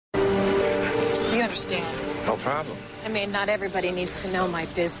You understand? No problem. I mean, not everybody needs to know my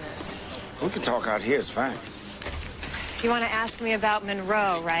business. We can talk out here, it's fine. You want to ask me about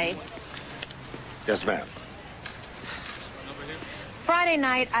Monroe, right? Yes, ma'am. Friday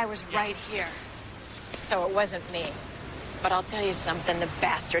night, I was right here. So it wasn't me. But I'll tell you something, the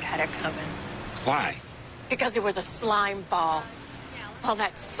bastard had it coming. Why? Because it was a slime ball. All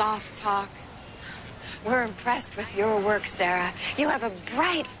that soft talk. We're impressed with your work, Sarah. You have a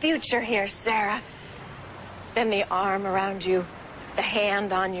bright future here, Sarah. Then the arm around you, the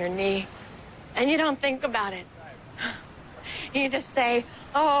hand on your knee. And you don't think about it. You just say,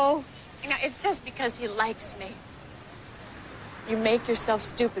 oh, it's just because he likes me. You make yourself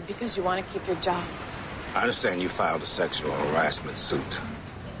stupid because you want to keep your job. I understand you filed a sexual harassment suit.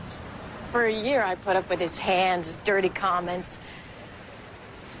 For a year, I put up with his hands, his dirty comments.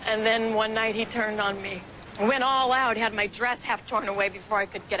 And then one night, he turned on me. Went all out, had my dress half torn away before I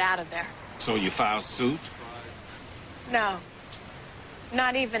could get out of there. So you filed suit? No.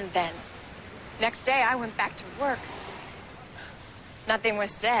 Not even then. Next day, I went back to work. Nothing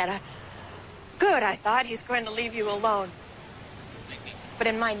was said. Good, I thought. He's going to leave you alone. But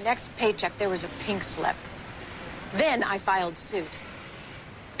in my next paycheck, there was a pink slip. Then I filed suit.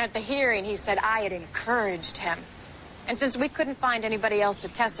 At the hearing, he said I had encouraged him. And since we couldn't find anybody else to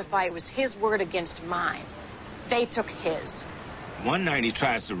testify, it was his word against mine. They took his. One night he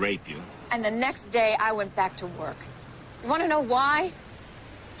tries to rape you. And the next day, I went back to work. You want to know why?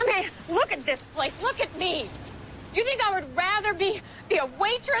 I mean, look at this place. Look at me. You think I would rather be a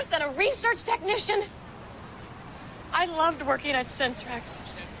waitress than a research technician? I loved working at Centrex.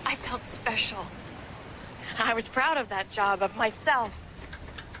 I felt special. I was proud of that job, of myself.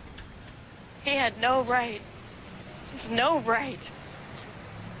 He had no right. It's no right.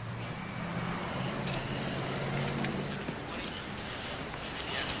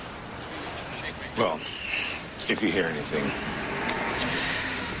 Well, if you hear anything...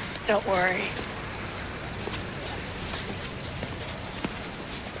 Don't worry.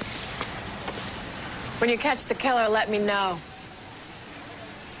 When you catch the killer, let me know.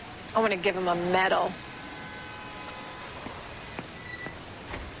 I want to give him a medal.